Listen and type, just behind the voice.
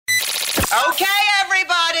Okay,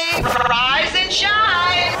 everybody, rise and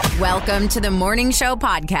shine. Welcome to the Morning Show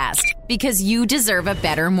Podcast, because you deserve a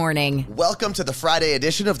better morning. Welcome to the Friday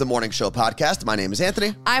edition of the Morning Show Podcast. My name is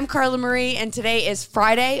Anthony. I'm Carla Marie, and today is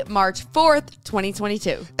Friday, March 4th,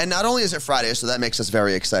 2022. And not only is it Friday, so that makes us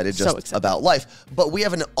very excited So excited about life, but we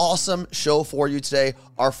have an awesome show for you today.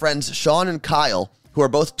 Our friends Sean and Kyle, who are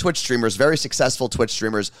both Twitch streamers, very successful Twitch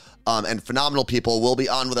streamers, and phenomenal people, will be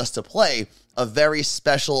on with us to play a very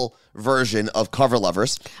special version of Cover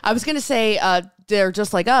Lovers. I was going to say they're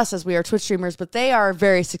just like us, as we are Twitch streamers, but they are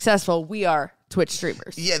very successful. We are Twitch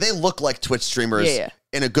streamers. Yeah, they look like Twitch streamers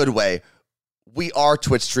in a good way. We are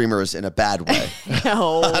Twitch streamers in a bad way.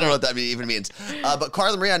 No. I don't know what that even means. But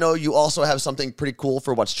Carla Marie, I know you also have something pretty cool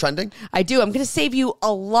for what's trending. I do. I'm going to save you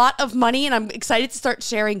a lot of money, and I'm excited to start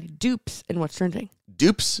sharing dupes in what's trending.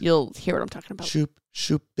 Dupes? You'll hear what I'm talking about.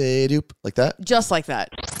 Shoop-a-doop, like that? Just like that.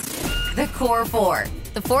 The Core Four.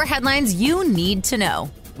 The four headlines you need to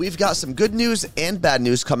know. We've got some good news and bad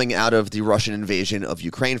news coming out of the Russian invasion of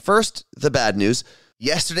Ukraine. First, the bad news.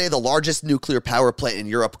 Yesterday, the largest nuclear power plant in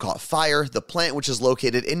Europe caught fire. The plant, which is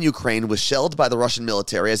located in Ukraine, was shelled by the Russian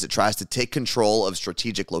military as it tries to take control of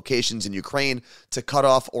strategic locations in Ukraine to cut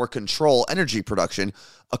off or control energy production.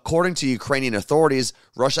 According to Ukrainian authorities,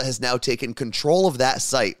 Russia has now taken control of that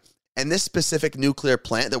site. And this specific nuclear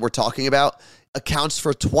plant that we're talking about accounts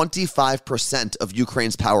for 25% of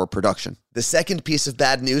Ukraine's power production. The second piece of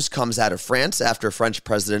bad news comes out of France after French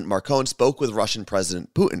President Macron spoke with Russian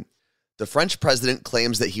President Putin. The French president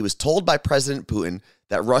claims that he was told by President Putin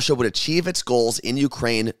that Russia would achieve its goals in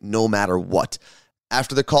Ukraine no matter what.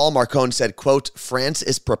 After the call, Macron said, quote, "France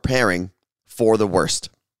is preparing for the worst,"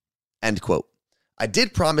 end quote. I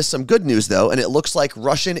did promise some good news, though, and it looks like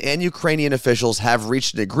Russian and Ukrainian officials have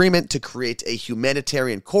reached an agreement to create a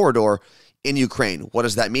humanitarian corridor in Ukraine. What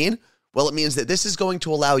does that mean? Well, it means that this is going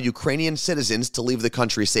to allow Ukrainian citizens to leave the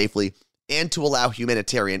country safely and to allow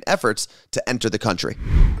humanitarian efforts to enter the country.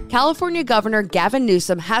 California Governor Gavin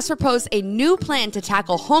Newsom has proposed a new plan to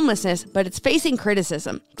tackle homelessness, but it's facing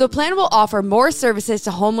criticism. The plan will offer more services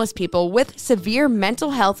to homeless people with severe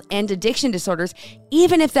mental health and addiction disorders,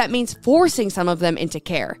 even if that means forcing some of them into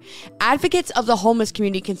care. Advocates of the homeless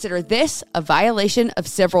community consider this a violation of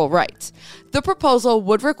civil rights. The proposal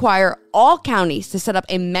would require all counties to set up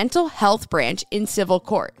a mental health branch in civil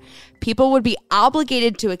court. People would be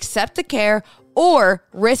obligated to accept the care or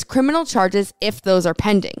risk criminal charges if those are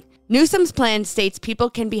pending. Newsom's plan states people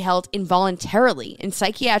can be held involuntarily in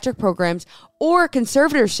psychiatric programs or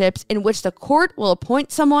conservatorships in which the court will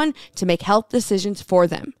appoint someone to make health decisions for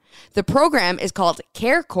them. The program is called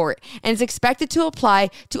Care Court and is expected to apply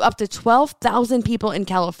to up to 12,000 people in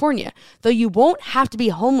California, though you won't have to be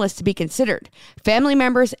homeless to be considered. Family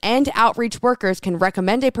members and outreach workers can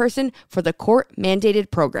recommend a person for the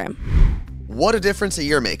court-mandated program. What a difference a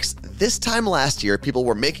year makes. This time last year, people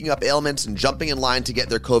were making up ailments and jumping in line to get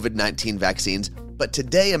their COVID-19 vaccines. But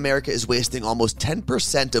today, America is wasting almost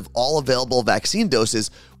 10% of all available vaccine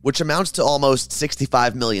doses, which amounts to almost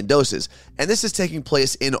 65 million doses. And this is taking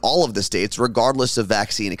place in all of the states, regardless of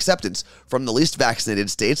vaccine acceptance, from the least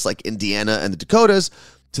vaccinated states like Indiana and the Dakotas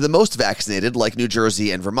to the most vaccinated, like New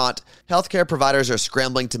Jersey and Vermont. Healthcare providers are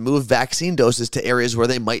scrambling to move vaccine doses to areas where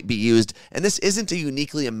they might be used, and this isn't a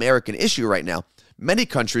uniquely American issue right now. Many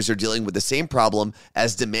countries are dealing with the same problem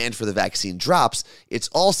as demand for the vaccine drops. It's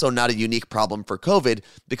also not a unique problem for COVID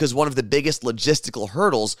because one of the biggest logistical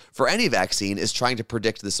hurdles for any vaccine is trying to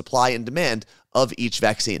predict the supply and demand of each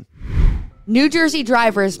vaccine. New Jersey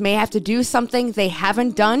drivers may have to do something they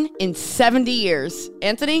haven't done in 70 years.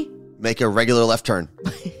 Anthony? Make a regular left turn.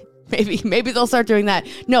 Maybe they'll start doing that.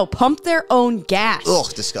 No, pump their own gas.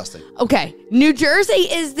 Ugh, disgusting. Okay, New Jersey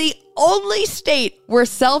is the only state where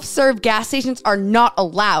self-serve gas stations are not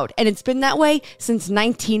allowed, and it's been that way since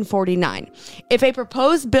 1949. If a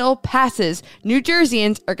proposed bill passes, New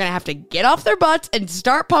Jerseyans are going to have to get off their butts and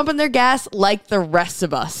start pumping their gas like the rest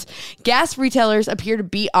of us. Gas retailers appear to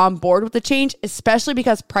be on board with the change, especially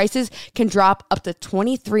because prices can drop up to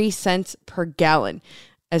 23 cents per gallon.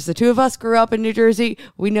 As the two of us grew up in New Jersey,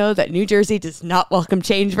 we know that New Jersey does not welcome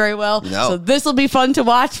change very well. No. So this will be fun to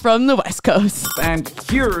watch from the West Coast. And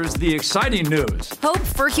here's the exciting news. Hope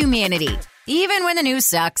for humanity. Even when the news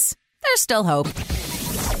sucks, there's still hope.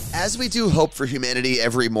 As we do Hope for Humanity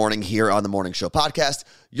every morning here on the Morning Show Podcast,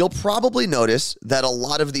 you'll probably notice that a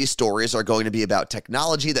lot of these stories are going to be about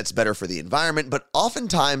technology that's better for the environment, but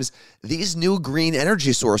oftentimes these new green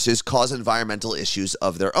energy sources cause environmental issues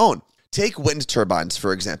of their own. Take wind turbines,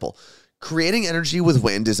 for example. Creating energy with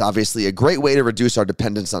wind is obviously a great way to reduce our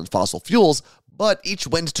dependence on fossil fuels, but each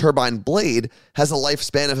wind turbine blade has a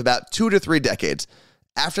lifespan of about 2 to 3 decades.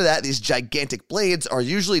 After that, these gigantic blades are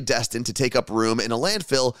usually destined to take up room in a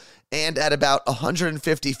landfill, and at about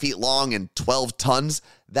 150 feet long and 12 tons,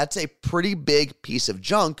 that's a pretty big piece of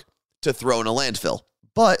junk to throw in a landfill.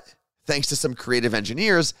 But thanks to some creative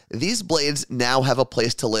engineers, these blades now have a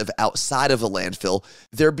place to live outside of a landfill.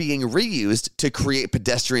 They're being reused to create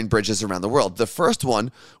pedestrian bridges around the world. The first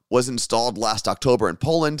one was installed last October in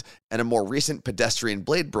Poland, and a more recent pedestrian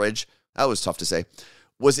blade bridge, that was tough to say,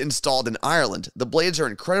 was installed in Ireland. The blades are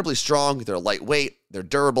incredibly strong, they're lightweight, they're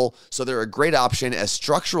durable, so they're a great option as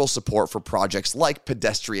structural support for projects like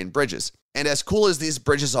pedestrian bridges. And as cool as these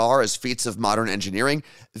bridges are as feats of modern engineering,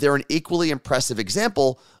 they're an equally impressive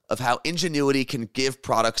example of how ingenuity can give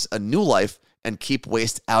products a new life and keep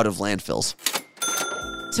waste out of landfills.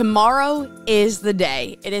 Tomorrow is the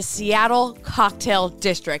day. It is Seattle Cocktail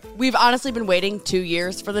District. We've honestly been waiting 2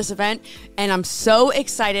 years for this event, and I'm so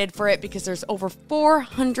excited for it because there's over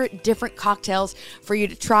 400 different cocktails for you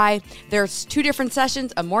to try. There's 2 different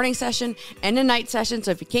sessions, a morning session and a night session,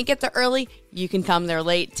 so if you can't get there early, you can come there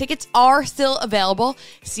late. Tickets are still available.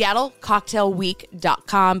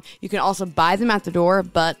 SeattleCocktailWeek.com. You can also buy them at the door,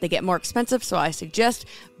 but they get more expensive, so I suggest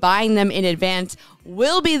buying them in advance.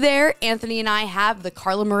 We'll be there. Anthony and I have the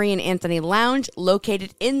Carla Marie and Anthony Lounge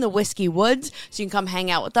located in the Whiskey Woods, so you can come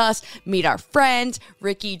hang out with us, meet our friends,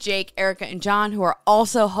 Ricky, Jake, Erica, and John, who are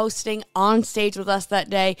also hosting on stage with us that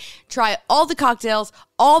day. Try all the cocktails,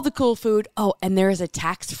 all the cool food. Oh, and there is a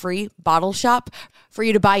tax-free bottle shop for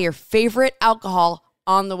you to buy your favorite alcohol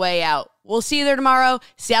on the way out. We'll see you there tomorrow.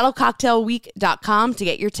 SeattleCocktailWeek.com to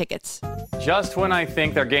get your tickets. Just when I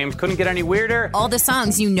think their games couldn't get any weirder. All the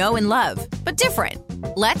songs you know and love, but different.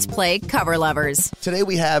 Let's play Cover Lovers. Today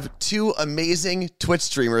we have 2 amazing Twitch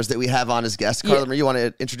streamers that we have on as guests. Carla Marie, you want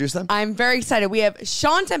to introduce them? I'm very excited. We have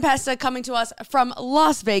Sean Tempesta coming to us from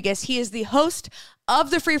Las Vegas. He is the host of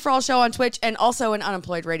the Free For All show on Twitch and also an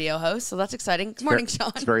unemployed radio host. So that's exciting. Good morning,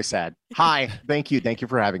 Sean. It's very sad. Hi. Thank you. Thank you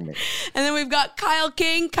for having me. And then we've got Kyle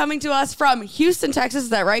King coming to us from Houston, Texas. Is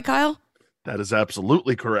that right, Kyle? That is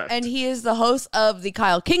absolutely correct. And he is the host of the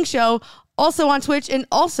Kyle King Show, also on Twitch and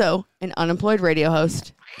also an unemployed radio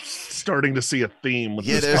host. Starting to see a theme with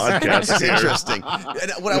this It's podcast here. interesting.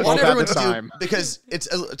 And what I want everyone to do, because it's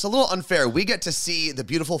a little unfair, we get to see the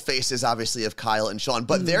beautiful faces, obviously, of Kyle and Sean,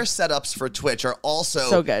 but their setups for Twitch are also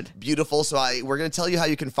so good, beautiful. So we're going to tell you how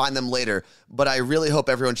you can find them later, but I really hope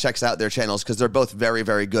everyone checks out their channels because they're both very,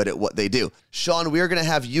 very good at what they do. Sean, we are going to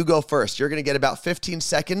have you go first. You're going to get about 15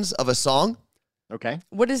 seconds of a song. Okay.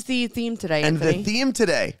 What is the theme today, And Anthony? the theme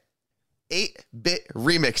today, 8-bit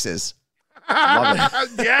remixes. Love it.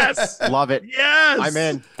 Yes. Love it. Yes. I'm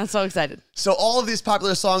in. I'm so excited. So all of these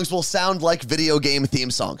popular songs will sound like video game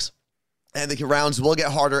theme songs. And the rounds will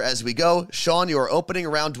get harder as we go. Sean, you are opening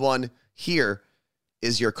round 1. Here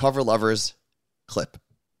is your Cover Lovers clip.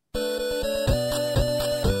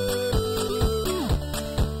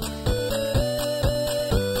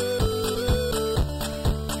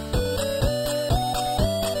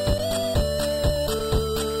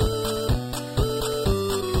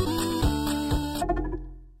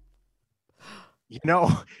 You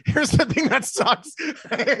know, here's the thing that sucks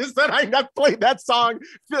is that I've played that song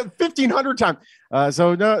 1,500 times.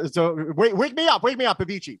 So wake me up,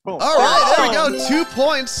 Avicii. Boom. All right, there we go. 2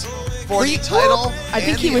 points for the title. I think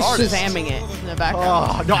and he the was artist. Shazamming it in the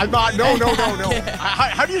background. Oh, no, I'm not. No.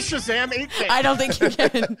 How do you Shazam 8-bit? I don't think you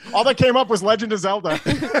can. All that came up was Legend of Zelda.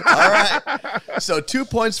 All right. So 2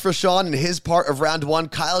 points for Sean in his part of round 1.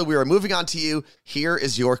 Kyle, we are moving on to you. Here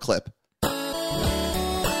is your clip.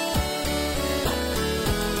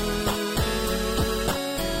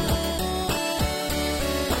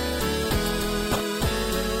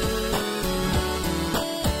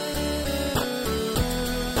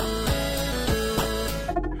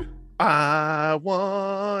 I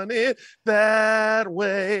want it that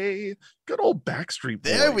way. Good old Backstreet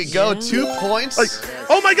Boys. There we go. 2 points. Like,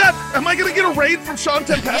 oh my God, am I going to get a raid from Sean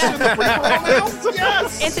Tempesta in the free for all now?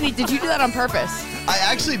 Yes. Anthony, did you do that on purpose? I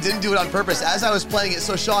actually didn't do it on purpose as I was playing it.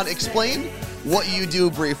 So, Sean, explain what you do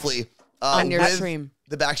briefly On your with stream.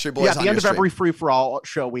 The Backstreet Boys. Yeah, at on the end your of every stream. Free For All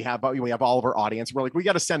show, we have all of our audience. We're like, we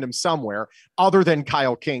got to send him somewhere other than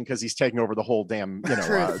Kyle King because he's taking over the whole damn,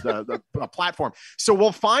 the platform. So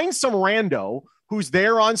we'll find some rando who's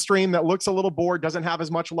there on stream that looks a little bored, doesn't have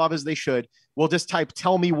as much love as they should. We'll just type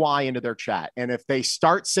 "tell me why" into their chat, and if they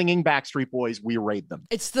start singing Backstreet Boys, we raid them.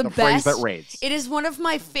 It's the phrase best. that raids. It is one of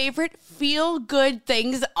my favorite feel-good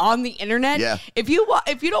things on the internet. Yeah. If you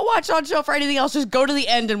don't watch on show for anything else, just go to the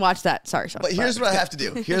end and watch that. Sorry, Sean. But here's what I have to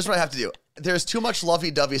do. There's too much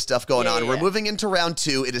lovey-dovey stuff going on. We're moving into round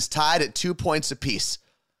 2. It is tied at 2 points apiece.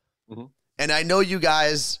 Mhm. And I know you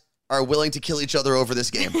guys are willing to kill each other over this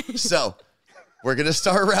game. So we're going to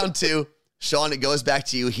start round 2. Sean, it goes back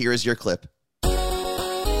to you. Here is your clip.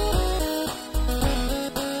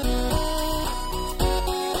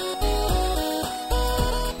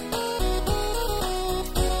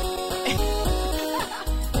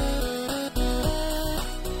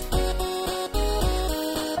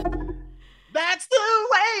 That's the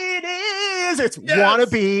way it is. It's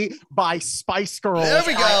Wannabe by Spice Girls. There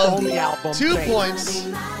we I go. own the album. 2 Thank points.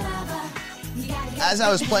 As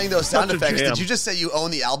I was playing those sound Such a effects, jam. did you just say you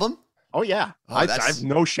own the album? Oh, yeah. Oh, I that's- have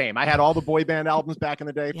no shame. I had all the boy band albums back in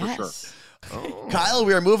the day, Yes. for sure. Kyle,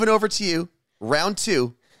 we are moving over to you. Round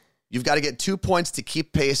 2. You've got to get 2 points to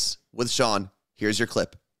keep pace with Sean. Here's your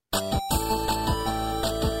clip.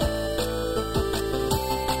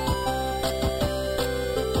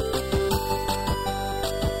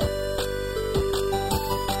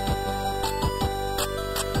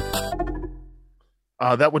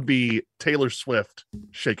 That would be Taylor Swift,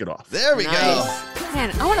 Shake It Off. There we Nice.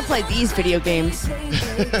 Man, I want to play these video games.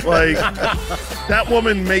 Like, that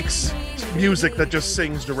woman makes music that just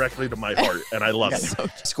sings directly to my heart, and I love it. go.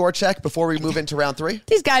 Score check before we move into round 3.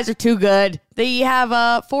 These guys are too good. They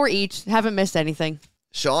have 4 each. Haven't missed anything.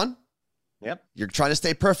 Sean, Yep. you're trying to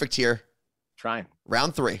stay perfect here. Trying.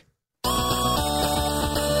 Round 3.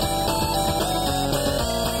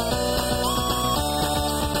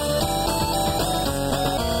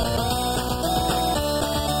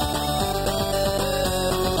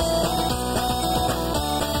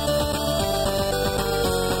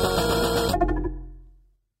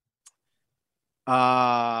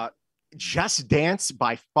 Just Dance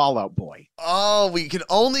by Fall Out Boy. Oh, we can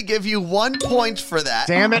only give you 1 point for that.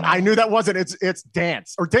 Damn it. I knew that wasn't. It's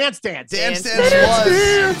Dance. Or Dance Dance. Dance Dance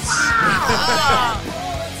Dance was.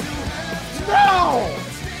 No!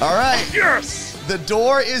 All right. Yes! The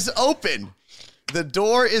door is open. The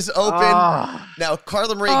door is open. Now,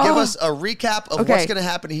 Carla Marie, give us a recap of Okay. what's going to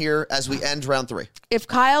happen here as we end round 3. If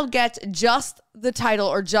Kyle gets just the title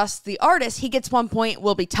or just the artist, he gets 1 point,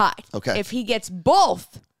 we'll be tied. Okay. If he gets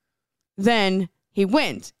both, then he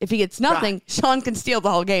wins. If he gets nothing, Sean can steal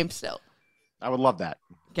the whole game still. I would love that.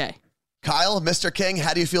 Okay. Kyle, Mr. King,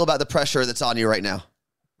 how do you feel about the pressure that's on you right now?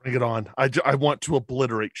 Bring it on. I want to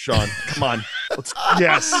obliterate Sean. Come on.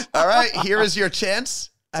 Yes. All right, here is your chance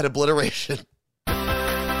at obliteration.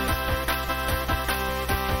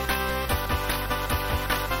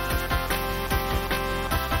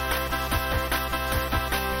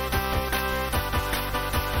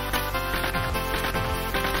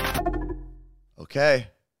 Okay.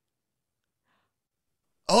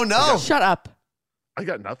 Oh no! Shut up. I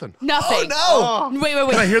got nothing. Nothing. Oh no! Wait,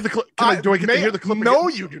 Can I hear the clip? Do I get to hear the clip? No,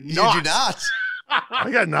 again? you do You not. do not. I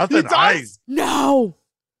got nothing. He does. No.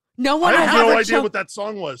 No one I has have no ever idea choked. what that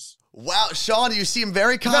song was. Wow, Sean, you seem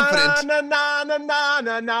very Na confident. na na na na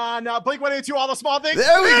na na na. Blink 182. All the small things.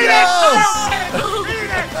 There we Beat go.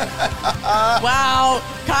 Wow,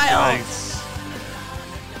 Kyle. Nice.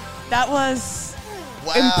 That was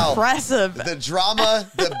Wow. impressive. The drama,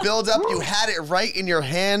 the build-up, you had it right in your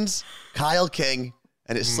hands, Kyle King,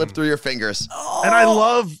 and it slipped through your fingers. And I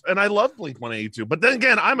love Blink 182. But then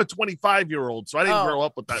again, I'm a 25-year-old, so I didn't Oh. grow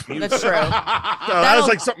up with that music. That's true. So that was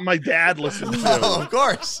like something my dad listened to. Oh, of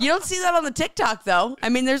course. You don't see that on the TikTok though. I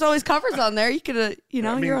mean, there's always covers on there. You could, I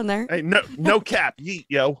mean, you're on there. Hey, no cap, yeet,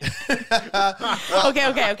 yo.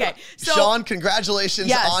 Okay. So, Sean, congratulations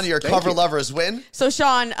Yes. on your Thank Cover you. Lovers win. so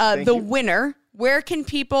Sean, the you. winner. Where can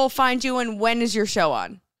people find you, and when is your show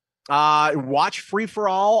on? Watch Free for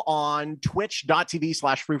All on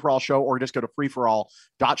twitch.tv/free for all show, or just go to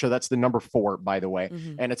freeforall.show. That's the number 4, by the way.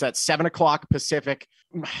 And it's at 7:00 Pacific,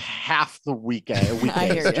 half the weekend. I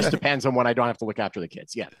hear It you. just depends on when I don't have to look after the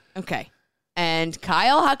kids. Yeah. Okay. And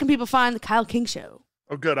Kyle, how can people find the Kyle King Show?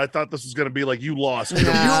 Oh, good. I thought this was going to be like, you lost. No. You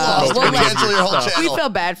lost. We'll cancel your whole We channel. feel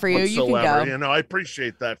bad for you. You can whatsoever. go. You know, I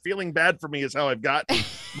appreciate that. Feeling bad for me is how I've gotten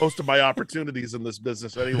most of my opportunities in this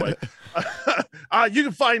business anyway. You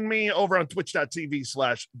can find me over on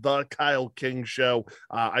twitch.tv/The Kyle King Show.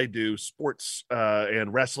 I do sports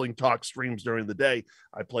and wrestling talk streams during the day.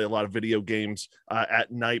 I play a lot of video games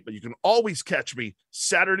at night, but you can always catch me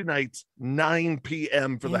Saturday nights, 9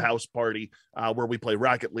 p.m. for the house party, where we play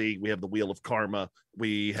Rocket League. We have the Wheel of Karma.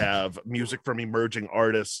 We have music from emerging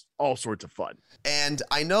artists, all sorts of fun. And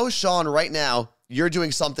I know, Sean, right now, you're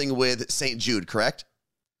doing something with St. Jude, correct?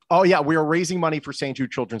 Oh, yeah. We are raising money for St.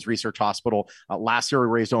 Jude Children's Research Hospital. Last year, we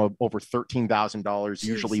raised over $13,000,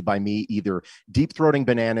 usually by me either deep-throating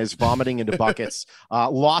bananas, vomiting into buckets,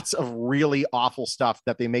 lots of really awful stuff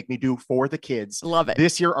that they make me do for the kids. Love it.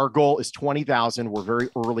 This year, our goal is $20,000. We're very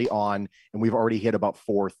early on, and we've already hit about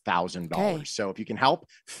 $4,000. Okay. So if you can help,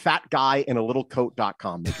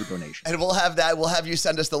 fatguyinalittlecoat.com, make your donation. And we'll have that. We'll have you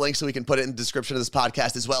send us the link so we can put it in the description of this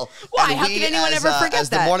podcast as well. Why? And How can anyone ever forget as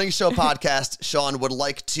that? the Morning Show podcast, Sean would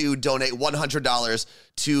like to donate $100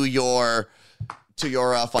 to your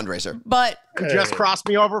fundraiser. But You just crossed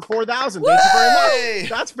me over 4,000. Thank you very much.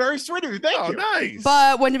 That's very sweet of you. Thank you. Nice.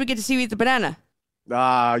 but when do we get to see you eat the banana?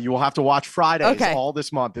 You will have to watch Fridays Okay. all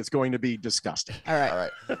this month. It's going to be disgusting. All right. All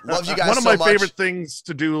right. Love you guys One of so my much. favorite things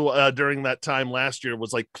to do during that time last year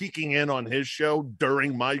was like peeking in on his show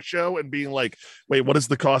during my show and being like, wait, what is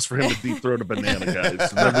the cost for him to deep throat a banana,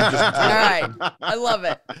 guys? And then we just- All right. I love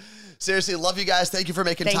it. Seriously, love you guys. Thank you for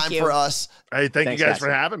making Thank time you. for us. Hey, thank Thanks, you guys guys. for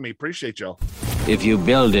having me. Appreciate y'all. If you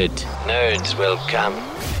build it, nerds will come.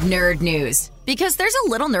 Nerd news. Because there's a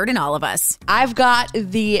little nerd in all of us. I've got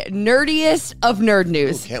the nerdiest of nerd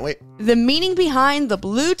news. Can't wait. The meaning behind the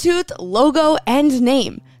Bluetooth logo and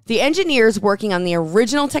name. The engineers working on the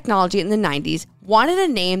original technology in the 90s wanted a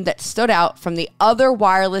name that stood out from the other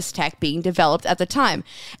wireless tech being developed at the time.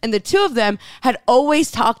 And the two of them had always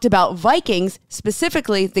talked about Vikings,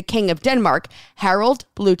 specifically the King of Denmark, Harald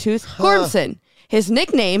Bluetooth Gormson. His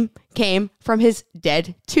nickname came from his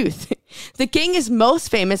dead tooth. The king is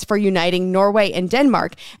most famous for uniting Norway and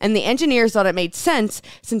Denmark, and the engineers thought it made sense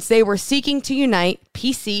since they were seeking to unite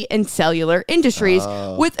PC and cellular industries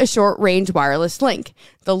with a short-range wireless link.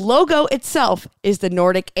 The logo itself is the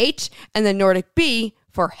Nordic H and the Nordic B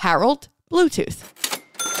for Harald Bluetooth.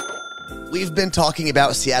 We've been talking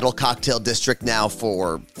about Seattle Cocktail District now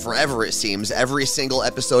for forever, it seems. Every single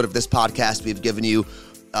episode of this podcast, we've given you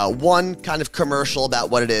one kind of commercial about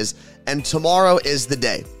what it is. And tomorrow is the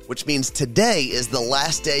day, which means today is the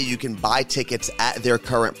last day you can buy tickets at their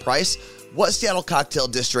current price. What Seattle Cocktail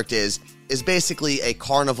District is basically a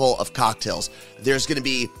carnival of cocktails. There's going to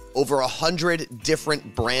be over 100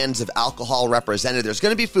 different brands of alcohol represented. There's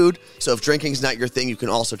going to be food, so if drinking's not your thing, you can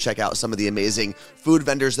also check out some of the amazing food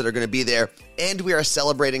vendors that are going to be there. And we are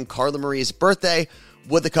celebrating Carla Marie's birthday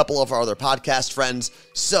with a couple of our other podcast friends.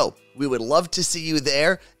 So we would love to see you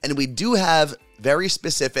there. And we do have very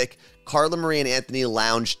specific Carla Marie and Anthony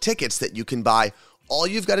Lounge tickets that you can buy. All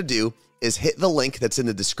you've got to do is hit the link that's in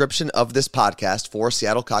the description of this podcast for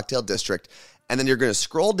Seattle Cocktail District. And then you're going to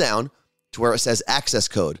scroll down to where it says access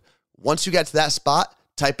code. Once you get to that spot,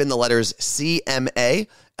 type in the letters CMA.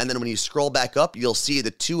 And then when you scroll back up, you'll see the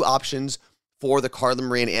two options for the Carla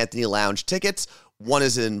Marie and Anthony Lounge tickets. One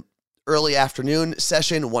is an early afternoon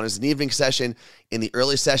session. One is an evening session. In the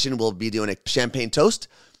early session, we'll be doing a champagne toast.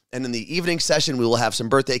 And in the evening session, we will have some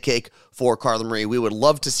birthday cake for Carla Marie. We would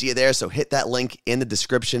love to see you there, so hit that link in the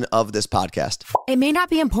description of this podcast. It may not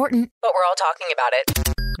be important, but we're all talking about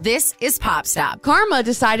it. This is Pop Stop. Karma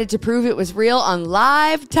decided to prove it was real on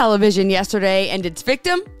live television yesterday, and its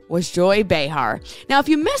victim was Joy Behar. Now, if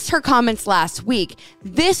you missed her comments last week,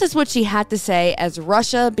 this is what she had to say as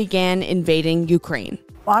Russia began invading Ukraine.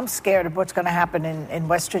 Well, I'm scared of what's going to happen in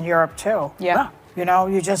Western Europe, too. Yeah. You know,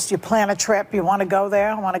 you plan a trip, you want to go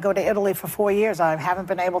there. I want to go to Italy for 4 years. I haven't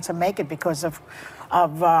been able to make it because of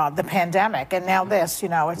the pandemic. And now this,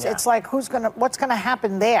 it's like, what's going to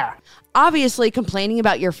happen there? Obviously, complaining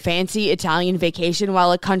about your fancy Italian vacation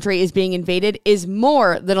while a country is being invaded is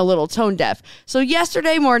more than a little tone deaf. So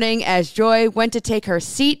yesterday morning, as Joy went to take her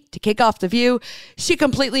seat to kick off The View, she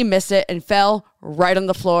completely missed it and fell right on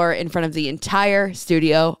the floor in front of the entire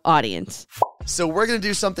studio audience. So we're going to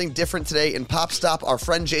do something different today in Pop Stop. Our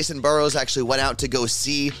friend Jason Burrows actually went out to go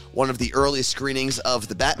see one of the early screenings of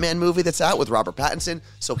the Batman movie that's out with Robert Pattinson.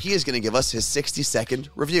 So he is going to give us his 60-second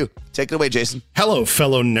review. Take it away, Jason. Hello,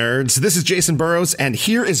 fellow nerds. This is Jason Burrows, and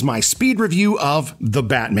here is my speed review of The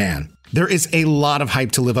Batman. There is a lot of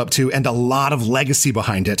hype to live up to and a lot of legacy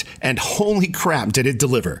behind it, and holy crap did it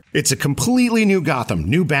deliver. It's a completely new Gotham,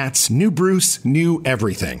 new Bats, new Bruce, new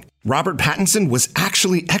everything. Robert Pattinson was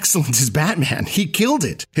actually excellent as Batman. He killed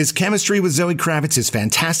it. His chemistry with Zoe Kravitz is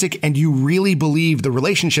fantastic, and you really believe the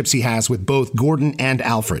relationships he has with both Gordon and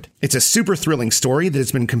Alfred. It's a super thrilling story that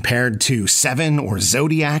has been compared to Seven or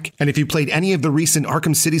Zodiac, and if you played any of the recent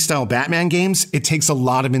Arkham City-style Batman games, it takes a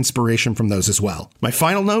lot of inspiration from those as well. My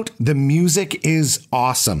final note, the music is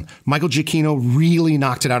awesome. Michael Giacchino really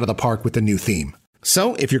knocked it out of the park with the new theme.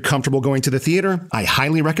 So, if you're comfortable going to the theater, I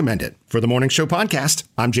highly recommend it. For the Morning Show podcast,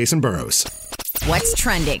 I'm Jason Burrows. What's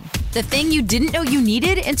trending? The thing you didn't know you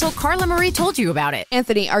needed until Carla Marie told you about it.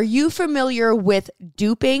 Anthony, are you familiar with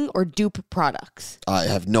duping or dupe products? I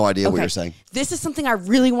have no idea what you're saying. This is something I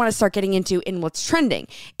really want to start getting into in What's Trending.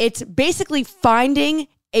 It's basically finding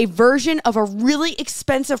a version of a really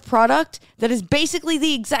expensive product that is basically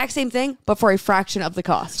the exact same thing, but for a fraction of the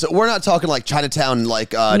cost. So we're not talking like Chinatown,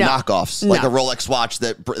 like knockoffs, like a Rolex watch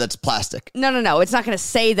that's plastic. No. It's not going to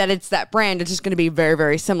say that it's that brand. It's just going to be very,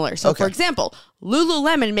 very similar. So, for example,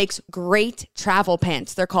 Lululemon makes great travel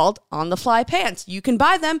pants. They're called on-the-fly pants. You can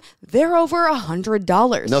buy them. They're over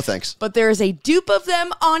 $100. No thanks. But there is a dupe of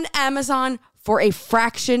them on Amazon for a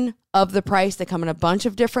fraction of the price. They come in a bunch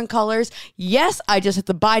of different colors. Yes, I just hit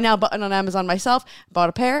the buy now button on Amazon myself. Bought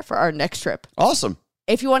a pair for our next trip. Awesome.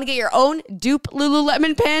 If you want to get your own dupe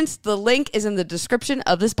Lululemon pants, the link is in the description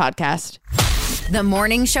of this podcast. The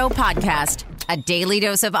Morning Show Podcast, a daily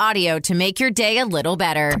dose of audio to make your day a little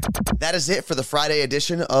better. That is it for the Friday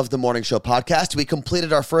edition of the Morning Show Podcast. We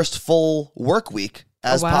completed our first full work week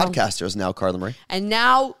as podcasters now, Carla Marie. And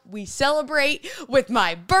now we celebrate with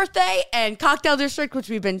my birthday and Cocktail District, which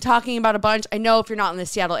we've been talking about a bunch. I know if you're not in the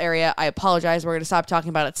Seattle area, I apologize. We're going to stop talking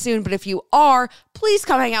about it soon. But if you are, please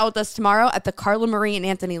come hang out with us tomorrow at the Carla Marie and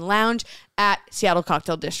Anthony Lounge at Seattle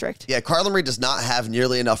Cocktail District. Yeah, Carla Marie does not have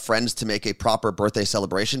nearly enough friends to make a proper birthday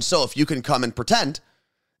celebration. So if you can come and pretend,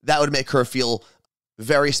 that would make her feel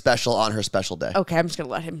very special on her special day. Okay, I'm just going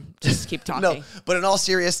to let him just keep talking. No, but in all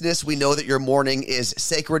seriousness, we know that your morning is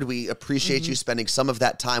sacred. We appreciate you spending some of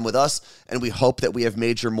that time with us, and we hope that we have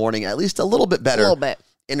made your morning at least a little bit better. A little bit.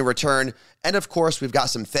 In return. And of course, we've got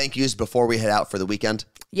some thank yous before we head out for the weekend.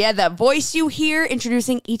 Yeah, that voice you hear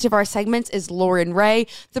introducing each of our segments is Lauren Ray.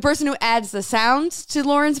 The person who adds the sounds to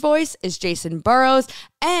Lauren's voice is Jason Burrows.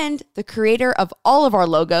 And the creator of all of our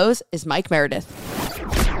logos is Mike Meredith.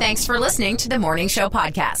 Thanks for listening to the Morning Show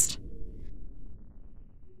Podcast.